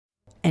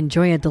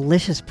Enjoy a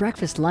delicious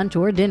breakfast, lunch,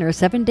 or dinner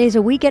 7 days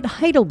a week at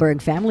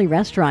Heidelberg Family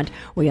Restaurant.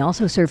 We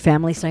also serve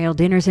family-style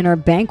dinners in our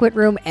banquet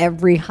room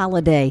every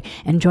holiday.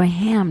 Enjoy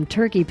ham,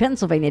 turkey,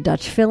 Pennsylvania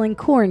Dutch filling,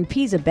 corn,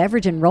 pizza,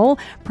 beverage, and roll,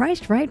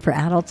 priced right for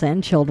adults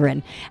and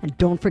children. And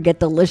don't forget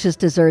delicious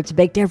desserts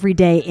baked every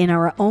day in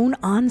our own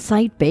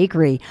on-site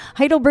bakery.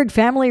 Heidelberg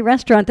Family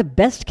Restaurant, the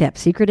best-kept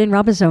secret in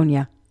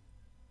Robisonia.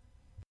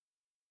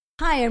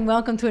 Hi, and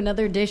welcome to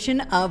another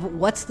edition of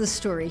What's the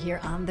Story here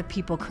on the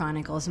People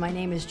Chronicles. My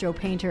name is Jo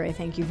Painter. I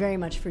thank you very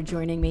much for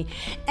joining me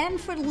and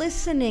for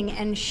listening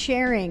and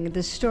sharing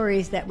the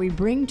stories that we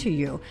bring to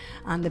you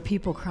on the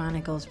People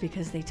Chronicles,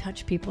 because they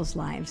touch people's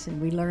lives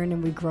and we learn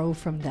and we grow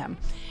from them.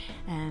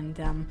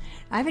 And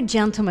I have a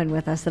gentleman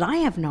with us that I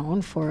have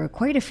known for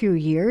quite a few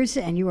years,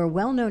 and you are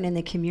well known in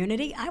the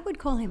community. I would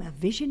call him a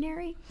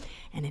visionary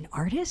and an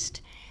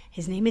artist.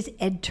 His name is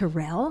Ed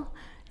Terrell.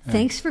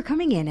 Thanks for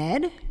coming in,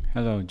 Ed.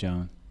 Hello,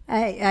 Joan.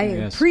 I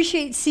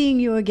appreciate seeing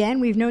you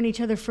again. We've known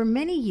each other for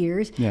many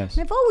years. Yes.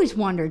 And I've always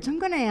wondered, so I'm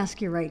going to ask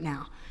you right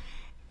now.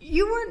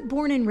 You weren't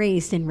born and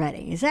raised in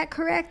Reading, is that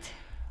correct?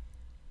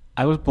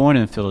 I was born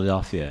in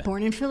Philadelphia.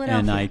 Born in Philadelphia.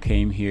 And I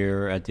came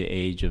here at the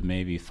age of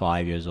maybe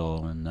 5 years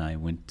old, and I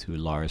went to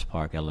Lawrence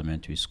Park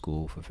Elementary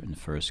School in the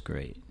first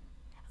grade.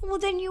 Well,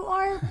 then you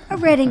are a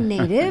Reading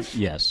native.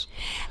 Yes.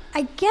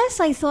 I guess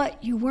I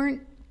thought you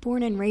weren't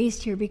born and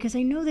raised here because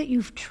I know that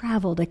you've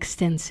traveled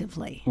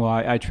extensively. Well,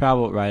 I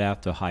traveled right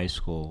after high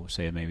school,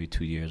 say maybe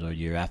 2 years or a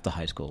year after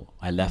high school.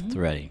 I left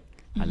Reading.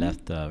 I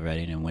left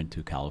Reading and went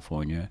to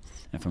California.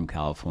 And from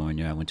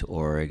California, I went to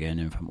Oregon.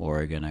 And from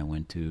Oregon, I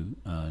went to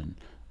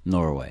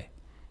Norway.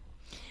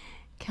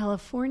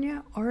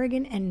 California,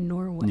 Oregon, and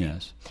Norway.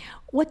 Yes.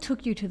 What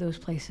took you to those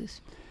places?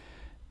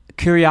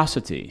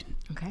 Curiosity.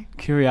 Okay.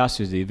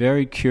 Curiosity.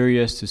 Very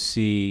curious to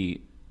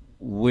see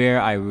where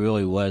I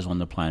really was on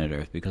the planet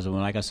Earth, because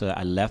like I said,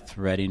 I left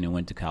Reading and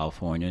went to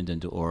California and then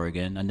to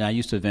Oregon, and then I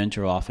used to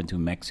venture off into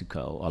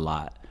Mexico a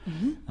lot.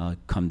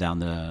 Come down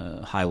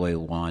the Highway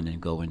 1 and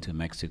go into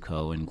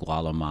Mexico and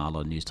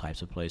Guatemala and these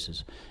types of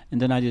places.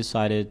 And then I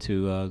decided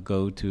to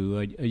go to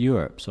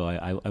Europe, so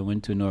I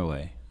went to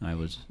Norway. I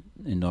was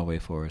in Norway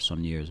for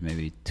some years,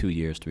 maybe 2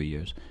 years, 3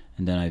 years,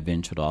 and then I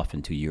ventured off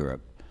into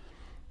Europe.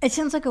 It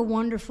sounds like a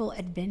wonderful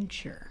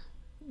adventure.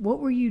 What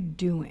were you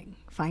doing?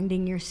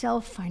 Finding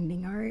yourself,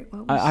 finding art?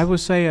 I would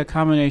say a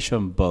combination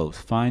of both,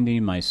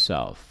 finding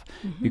myself.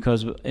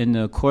 Because in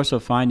the course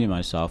of finding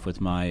myself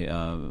with my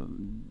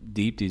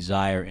deep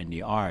desire in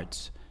the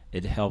arts,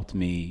 it helped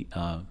me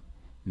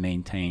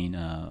maintain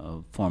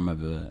a form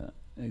of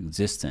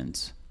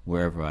existence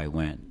wherever I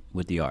went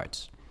with the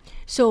arts.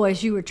 So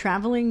as you were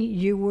traveling,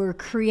 you were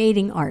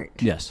creating art?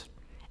 Yes.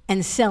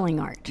 And selling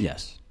art?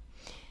 Yes.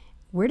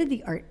 Where did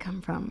the art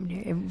come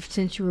from?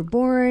 Since you were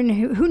born,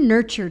 who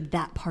nurtured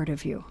that part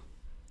of you?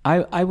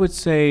 I would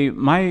say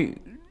my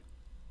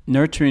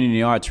nurturing in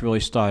the arts really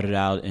started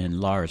out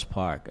in Lawrence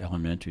Park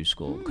Elementary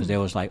School, because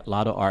there was like a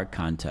lot of art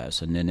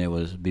contests, and then there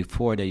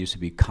used to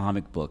be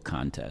comic book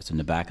contests. In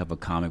the back of a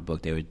comic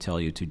book, they would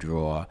tell you to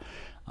draw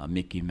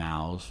Mickey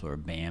Mouse or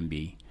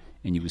Bambi,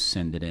 and you would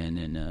send it in,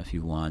 and if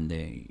you won,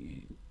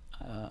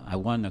 I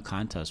won a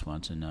contest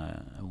once, and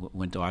I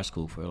went to art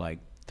school for like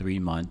 3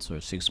 months or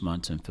 6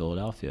 months in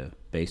Philadelphia.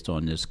 Based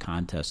on this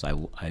contest,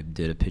 I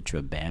did a picture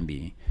of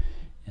Bambi,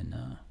 and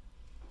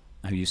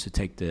I used to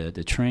take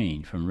the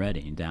train from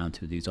Reading down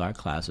to these art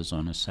classes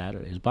on a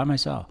Saturday. It was by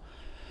myself.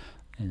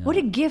 And, what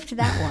a gift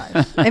that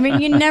was. I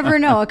mean, you never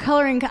know.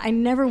 I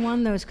never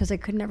won those because I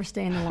could never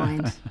stay in the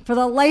lines. For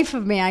the life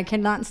of me, I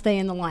cannot stay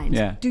in the lines.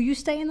 Yeah. Do you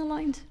stay in the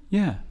lines?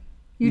 Yeah.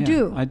 You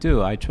do? I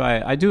do. I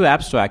do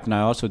abstract, and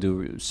I also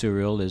do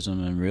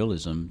surrealism and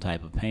realism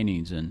type of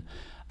paintings. And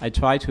I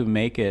try to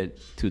make it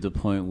to the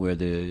point where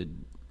the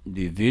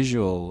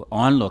visual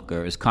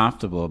onlooker is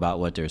comfortable about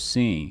what they're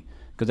seeing,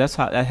 because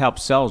that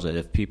helps sells it.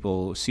 If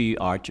people see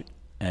art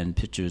and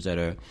pictures that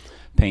are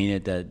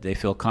painted that they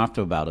feel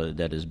comfortable about it,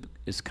 that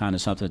is kind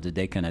of something that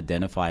they can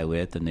identify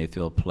with, and they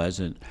feel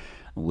pleasant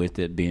with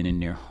it being in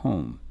their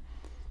home.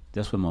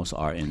 That's where most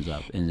art ends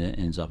up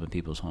in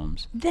people's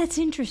homes. That's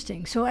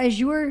interesting. So as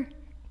you're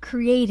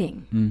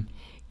creating,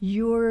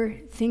 you're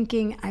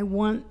thinking, I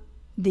want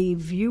the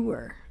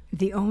viewer,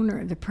 the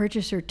owner, the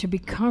purchaser to be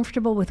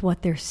comfortable with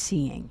what they're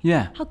seeing.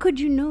 Yeah. How could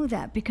you know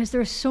that? Because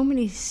there are so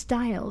many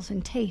styles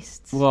and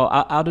tastes. Well,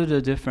 out of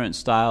the different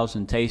styles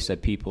and tastes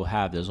that people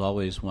have, there's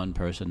always one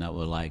person that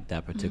will like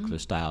that particular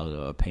style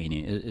of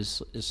painting.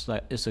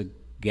 It's a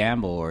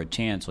gamble or a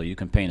chance, or you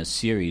can paint a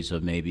series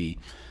of maybe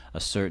a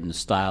certain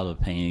style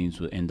of paintings,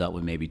 will end up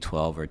with maybe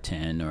 12 or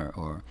 10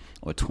 or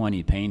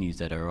 20 paintings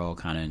that are all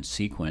kind of in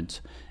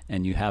sequence,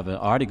 and you have an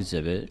art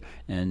exhibit,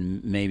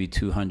 and maybe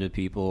 200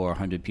 people or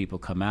 100 people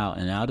come out,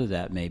 and out of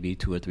that, maybe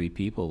 2 or 3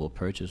 people will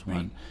purchase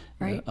one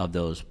of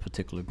those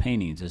particular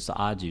paintings. It's the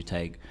odds you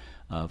take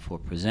for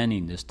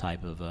presenting this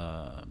type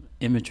of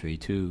imagery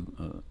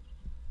to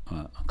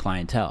a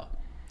clientele.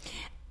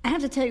 I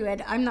have to tell you,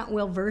 Ed, I'm not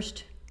well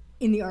versed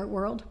in the art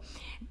world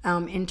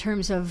in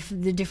terms of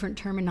the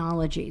different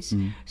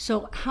terminologies.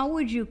 So how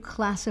would you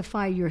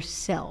classify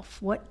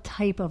yourself? What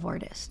type of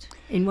artist?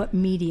 In what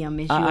medium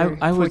is your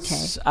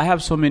forte? I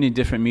have so many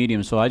different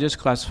mediums, so I just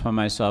classify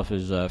myself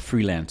as a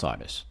freelance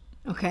artist.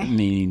 Okay.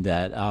 Meaning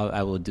that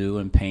I will do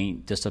and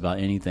paint just about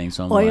anything.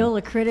 Oil,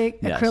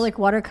 acrylic,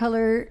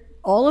 watercolor,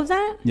 all of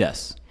that?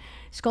 Yes.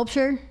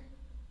 Sculpture?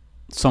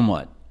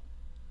 Somewhat.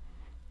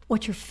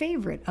 What's your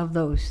favorite of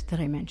those that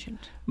I mentioned?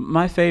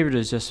 My favorite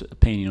is just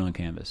painting on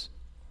canvas.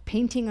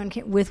 Painting on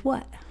canvas with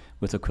what?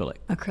 With acrylic.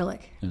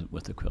 Acrylic.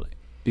 With acrylic,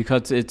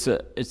 because it's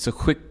a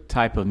quick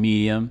type of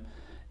medium,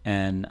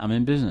 and I'm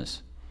in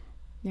business.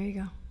 There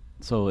you go.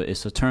 So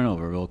it's a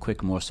turnover real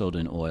quick, more so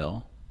than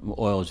oil.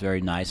 Oil is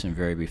very nice and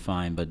very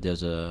refined, but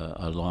there's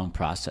a long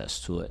process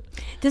to it.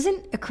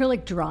 Doesn't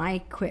acrylic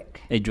dry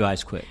quick? It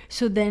dries quick.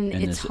 So then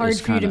it's hard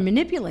for you to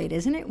manipulate,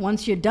 isn't it?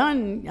 Once you're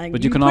done,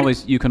 but you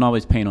can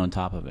always paint on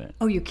top of it.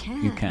 Oh, you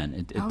can. You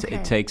can.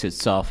 It takes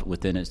itself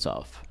within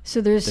itself. So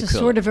there's a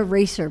sort of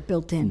eraser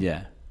built in.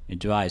 Yeah, it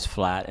dries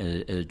flat.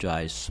 It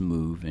dries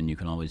smooth, and you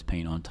can always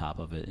paint on top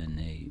of it. And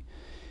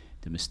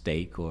the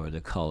mistake or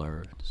the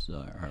color.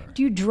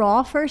 Do you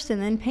draw first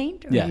and then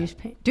paint? Or yeah. You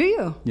paint? Do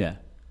you? Yeah.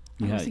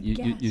 Yeah,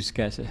 you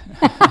sketch it.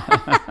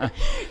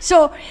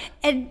 So,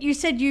 and you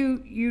said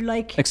you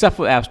like... Except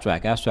for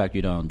abstract. Abstract,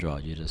 you don't draw.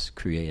 You just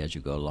create as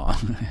you go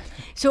along.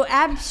 So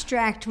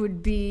abstract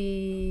would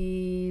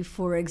be,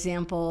 for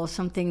example,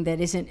 something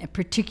that isn't a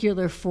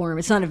particular form.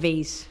 It's not a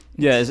vase.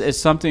 Yeah, it's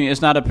something.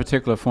 It's not a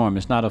particular form.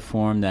 It's not a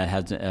form that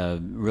has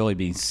really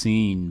been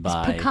seen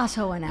by... Is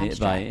Picasso an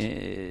abstract?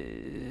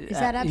 Is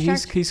that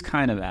abstract? He's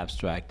kind of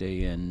abstract,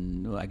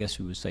 and I guess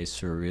we would say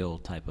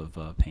surreal type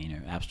of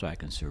painter.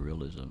 Abstract and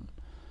surrealism.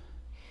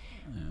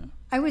 Yeah.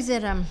 I was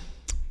at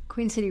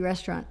Queen City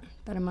Restaurant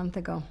about a month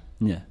ago.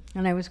 Yeah.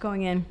 And I was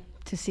going in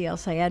to see El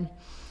Sayed.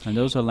 And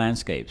those are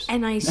landscapes.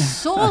 And I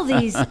saw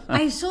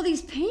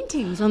these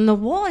paintings on the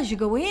wall as you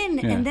go in,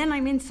 and then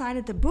I'm inside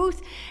at the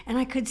booth, and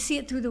I could see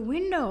it through the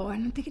window,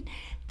 and I'm thinking,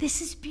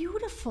 this is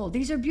beautiful.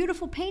 These are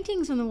beautiful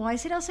paintings on the wall. I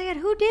said, El Sayed,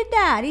 who did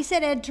that? He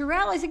said, Ed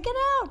Terrell. I said, get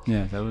out.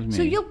 Yeah, that was me.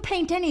 So you'll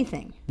paint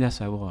anything?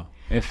 Yes, I will.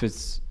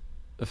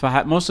 If I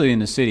have, mostly in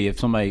the city, if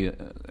somebody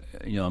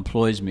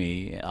employs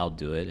me, I'll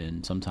do it,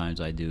 and sometimes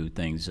I do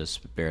things just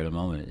spare the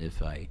moment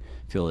if I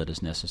feel it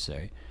is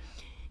necessary.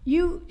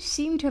 You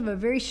seem to have a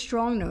very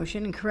strong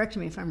notion, and correct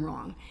me if I'm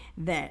wrong,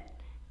 that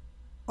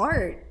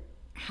art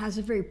has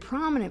a very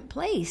prominent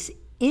place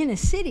in a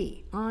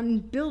city, on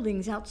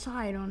buildings,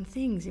 outside, on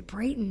things. It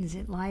brightens,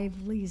 it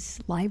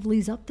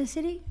livelies up the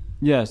city?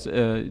 Yes,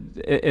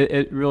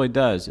 it really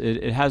does.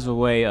 It has a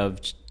way of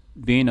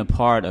being a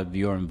part of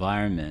your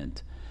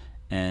environment,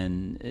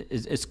 and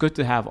it's good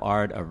to have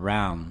art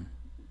around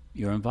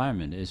your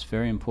environment. It's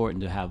very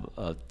important to have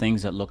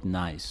things that look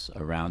nice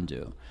around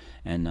you.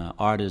 And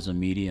art is a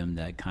medium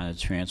that kind of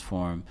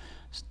transforms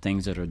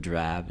things that are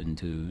drab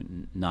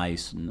into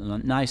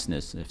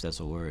niceness, if that's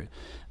a word.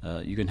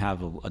 You can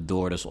have a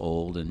door that's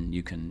old, and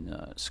you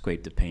can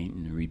scrape the paint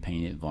and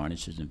repaint it,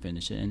 varnish it, and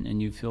finish it,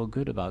 and you feel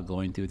good about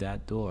going through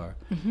that door.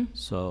 Mm-hmm.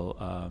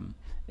 So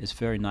it's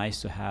very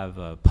nice to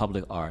have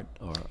public art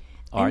or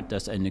art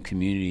that's in the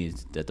community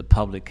that the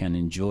public can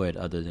enjoy it,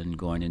 other than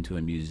going into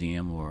a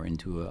museum or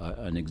into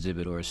an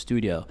exhibit or a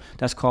studio.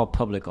 That's called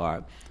public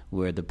art,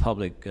 where the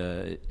public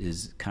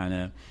is kind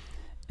of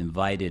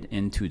invited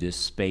into this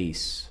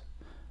space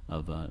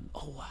of, oh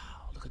wow,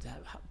 look at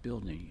that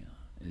building.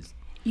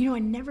 I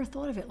never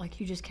thought of it like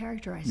you just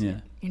characterized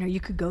it. You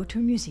could go to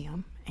a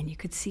museum and you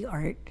could see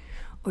art,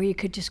 or you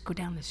could just go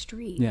down the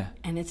street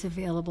and it's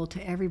available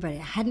to everybody.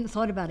 I hadn't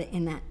thought about it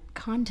in that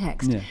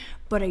context,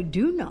 but I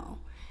do know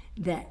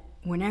that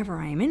whenever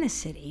I'm in a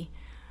city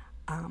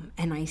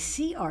and I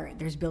see art,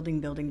 there's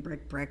building,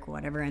 brick,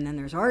 whatever, and then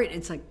there's art,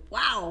 it's like,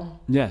 wow.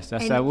 Yes,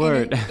 that's that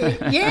word.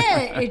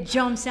 It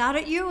jumps out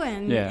at you,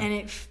 and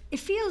it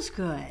feels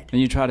good.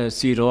 And you try to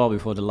see it all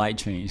before the light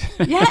changes.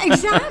 Yeah,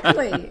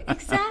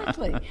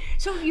 exactly.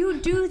 So you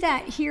do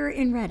that here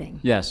in Reading?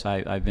 Yes,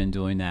 I've been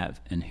doing that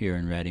here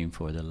in Reading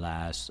for the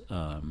last,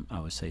 I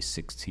would say,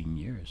 16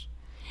 years.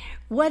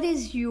 What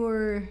is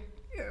your...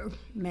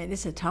 Man,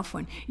 this is a tough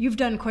one. You've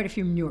done quite a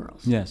few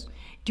murals. Yes.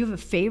 Do you have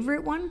a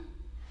favorite one?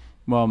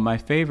 Well, my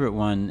favorite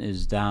one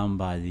is down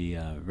by the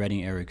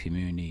Reading Area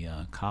Community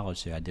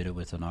College there. I did it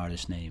with an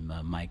artist named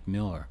Mike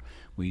Miller.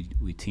 We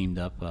teamed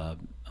up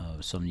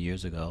some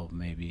years ago,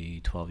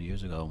 maybe 12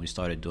 years ago, and we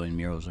started doing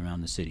murals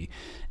around the city.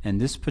 And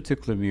this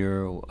particular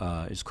mural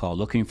is called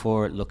Looking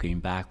Forward, Looking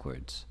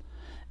Backwards.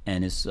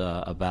 And it's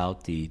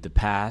about the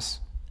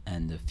past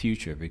and the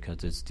future,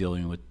 because it's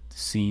dealing with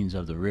scenes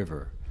of the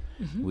river.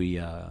 Mm-hmm. We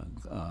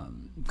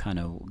kind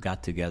of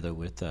got together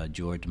with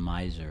George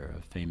Miser,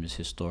 a famous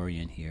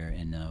historian here,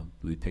 and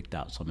we picked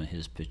out some of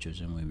his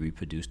pictures and we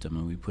reproduced them,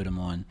 and we put them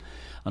on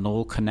an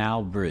old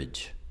canal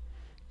bridge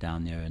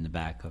down there in the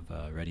back of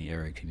Reading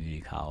Area Community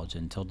College.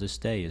 And until this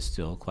day, it's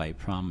still quite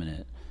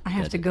prominent. I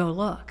have to go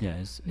look. Yeah,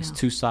 it's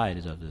two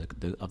sides of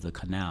the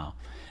canal.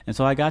 And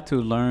so I got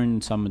to learn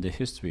some of the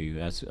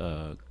history. As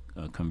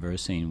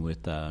conversing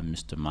with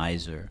Mr.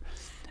 Miser,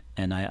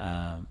 and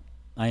I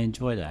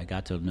enjoyed it. I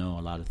got to know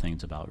a lot of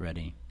things about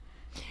Reading.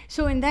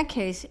 So in that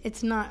case,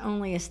 it's not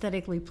only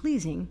aesthetically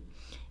pleasing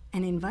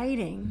and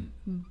inviting,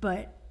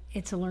 but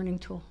it's a learning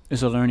tool.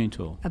 It's a learning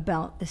tool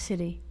about the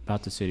city.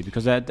 About the city,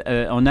 because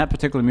on that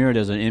particular mural,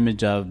 there's an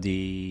image of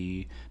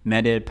the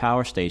Med-Ed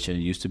power station. It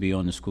used to be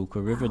on the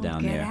Schuylkill River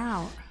down there,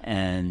 out.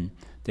 And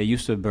they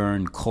used to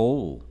burn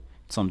coal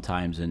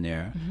sometimes in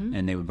there,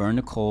 and they would burn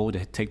the coal.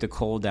 They take the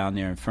coal down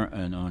there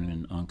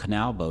on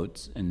canal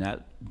boats, and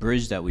that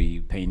bridge that we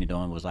painted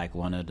on was like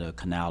one of the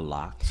canal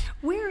locks.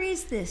 Where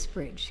is this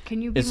bridge?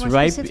 Can you be more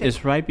specific?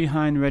 It's right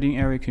behind Reading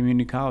Area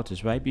Community College.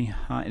 It's right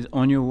behind. It's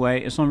on your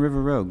way. It's on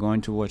River Road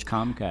going towards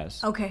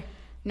Comcast. Okay.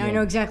 Now I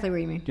know exactly where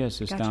you mean. Yes,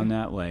 it's down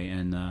that way,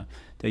 and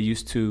they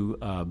used to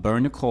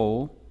burn the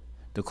coal.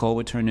 The coal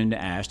would turn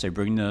into ash. They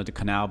bring the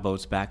canal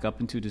boats back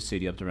up into the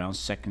city, up to around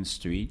 2nd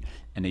Street,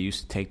 and they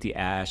used to take the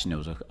ash, and there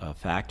was a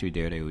factory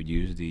there. They would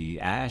use the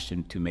ash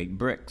to make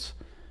bricks,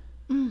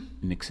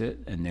 mix it,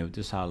 and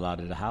this is how a lot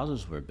of the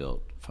houses were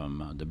built,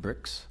 from the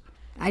bricks.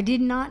 I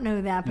did not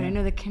know that, but I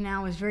know the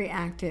canal was very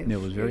active.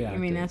 It was very active.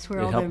 I mean, that's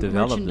where all the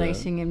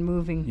merchandising and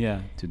moving.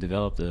 Yeah, to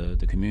develop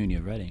the community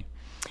of Reading.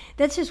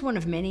 That's just one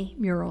of many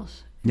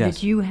murals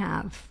that you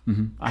have.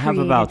 I have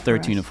about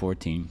 13 or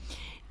 14.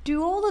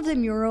 Do all of the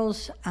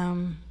murals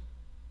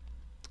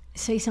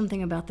say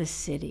something about the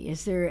city?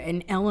 Is there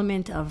an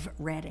element of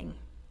Reading?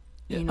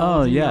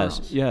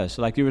 Yes.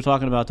 Like you were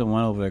talking about the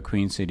one over at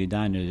Queen City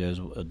Diner. There's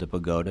the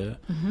pagoda.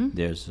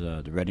 There's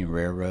the Reading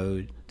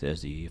Railroad.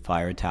 There's the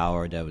fire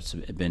tower that was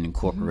been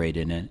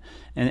incorporated in it.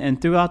 And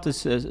throughout the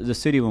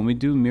city, when we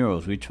do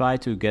murals, we try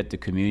to get the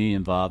community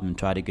involved and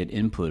try to get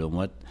input on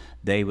what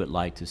they would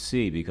like to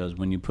see. Because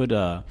when you put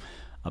a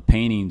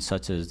painting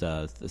such as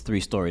 3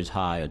 stories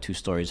high or 2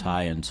 stories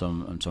high on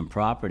some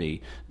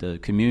property, the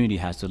community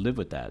has to live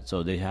with that.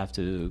 So they have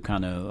to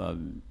kind of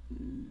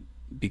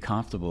be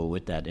comfortable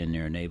with that in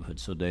their neighborhood.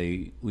 So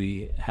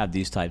we have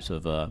these types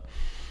of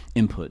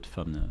input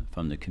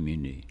from the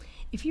community.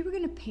 If you were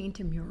going to paint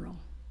a mural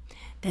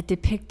that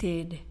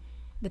depicted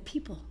the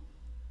people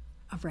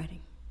of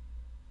Reading,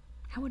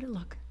 how would it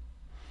look?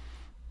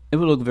 It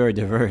would look very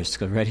diverse,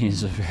 because Reading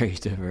is a very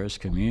diverse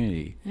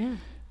community. Yeah.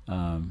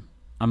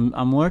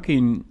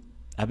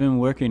 I've been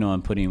working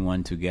on putting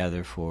one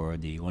together for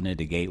one of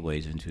the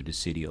gateways into the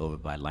city over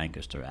by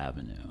Lancaster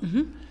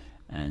Avenue.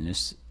 And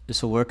it's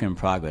a work in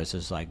progress.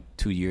 It's like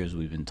 2 years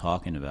we've been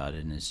talking about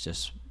it, and it's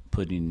just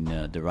putting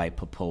the right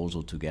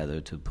proposal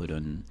together to put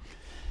on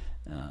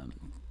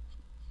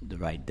the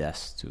right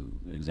desk to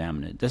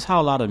examine it. That's how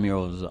a lot of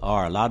murals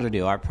are. A lot of the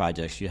art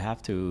projects, you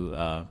have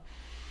to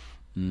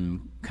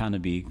kind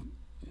of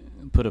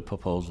put a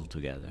proposal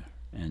together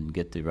and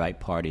get the right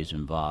parties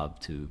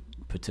involved to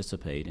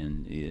participate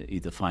in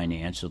either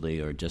financially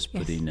or just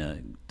putting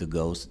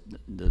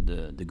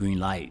the green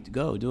light.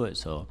 Go do it.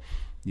 So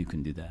you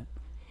can do that.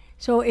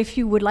 So if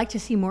you would like to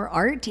see more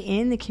art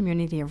in the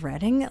community of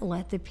Reading,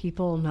 let the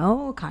people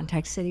know.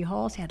 Contact City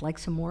Hall. Say, I'd like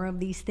some more of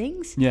these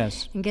things.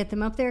 Yes. And get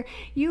them up there.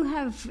 You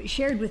have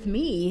shared with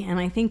me, and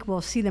I think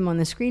we'll see them on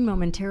the screen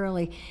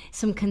momentarily,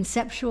 some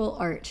conceptual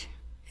art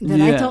that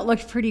I thought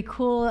looked pretty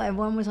cool.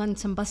 One was on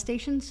some bus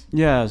stations.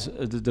 Yes,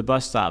 the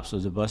bus stops. So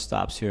the bus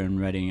stops here in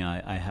Reading,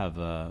 I have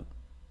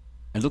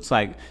it looks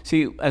like,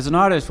 as an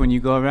artist, when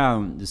you go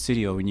around the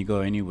city or when you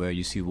go anywhere,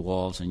 you see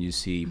walls and you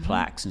see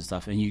plaques and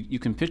stuff, and you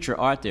can picture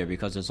art there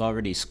because it's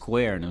already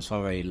square and it's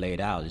already laid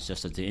out. It's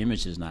just that the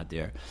image is not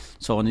there.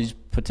 So on these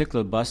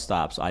particular bus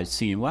stops, I've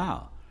seen,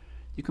 wow,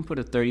 you can put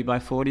a 30 by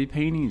 40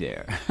 painting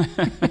there.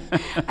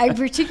 I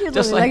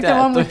particularly like the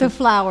one with the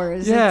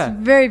flowers. Yeah.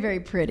 It's very, very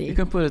pretty. You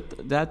can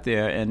put that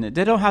there, and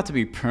they don't have to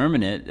be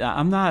permanent.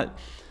 I'm not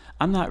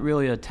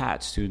really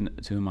attached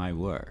to my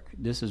work.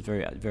 This is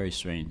very, very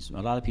strange.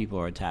 A lot of people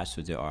are attached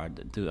to their art.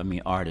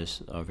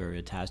 Artists are very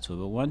attached to it.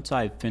 But once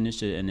I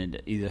finish it and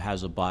it either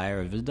has a buyer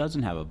or if it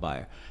doesn't have a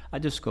buyer, I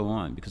just go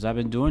on, because I've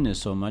been doing this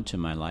so much in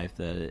my life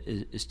that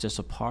it's just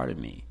a part of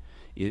me.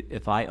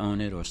 If I own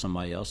it or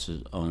somebody else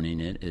is owning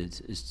it,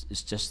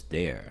 it's just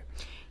there.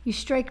 You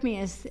strike me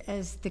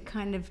as the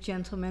kind of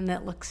gentleman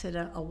that looks at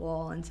a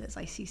wall and says,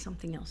 "I see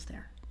something else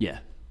there." Yeah.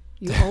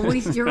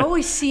 You're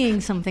always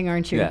seeing something,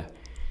 aren't you? Yeah.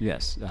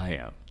 Yes, I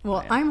am.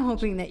 Well, I'm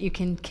hoping that you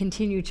can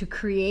continue to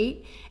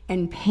create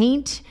and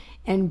paint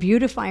and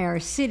beautify our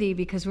city,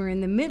 because we're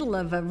in the middle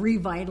of a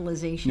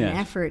revitalization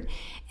effort,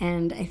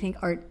 and I think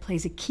art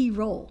plays a key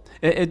role.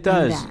 It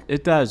does.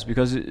 It does,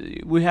 because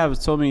we have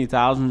so many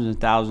thousands and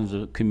thousands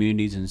of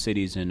communities and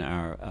cities in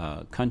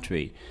our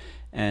country,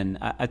 and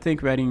I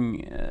think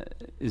Reading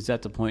is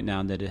at the point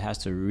now that it has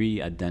to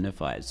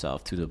re-identify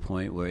itself to the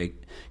point where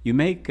you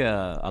make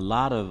a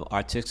lot of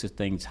artistic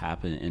things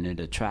happen and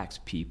it attracts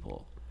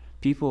people.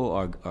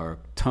 People are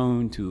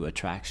toned to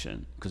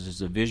attraction because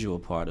it's a visual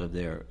part of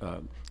their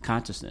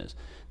consciousness.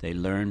 They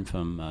learn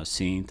from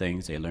seeing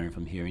things, they learn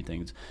from hearing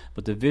things.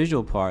 But the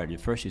visual part,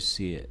 at first you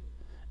see it,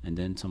 and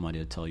then somebody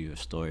will tell you a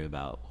story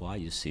about why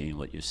you're seeing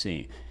what you're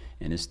seeing,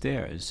 and it's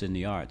there. It's in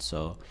the arts.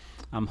 So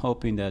I'm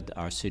hoping that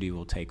our city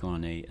will take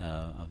on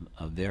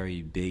a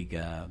very big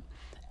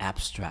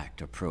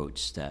abstract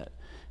approach, that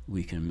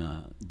we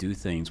can do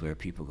things where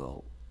people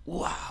go,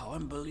 wow,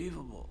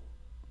 unbelievable,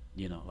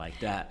 like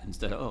that,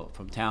 instead of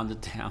from town to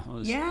town.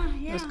 Let's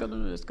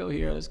go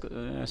here. Let's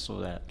go. So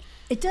that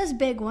it does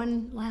beg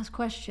one last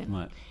question.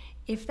 What?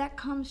 If that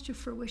comes to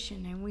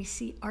fruition and we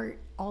see art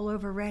all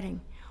over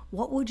Reading,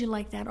 what would you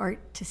like that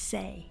art to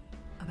say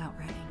about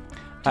Reading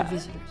to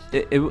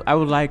visitors? I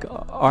would like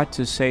art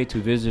to say to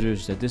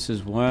visitors that this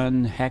is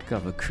one heck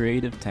of a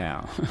creative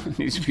town.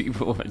 These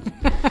people,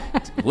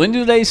 when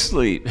do they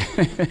sleep?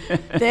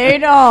 They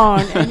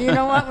don't. And you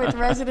know what? With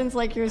residents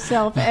like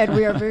yourself, Ed,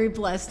 we are very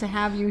blessed to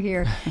have you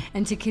here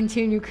and to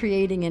continue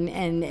creating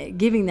and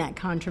giving that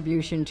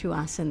contribution to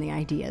us and the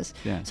ideas.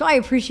 Yeah. So I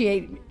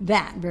appreciate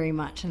that very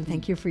much, and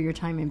thank you for your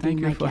time and being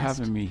my guest. Thank you for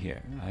having me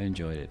here. I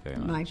enjoyed it very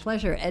much. My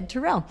pleasure. Ed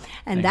Terrell.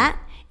 And that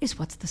is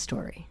What's the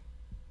Story?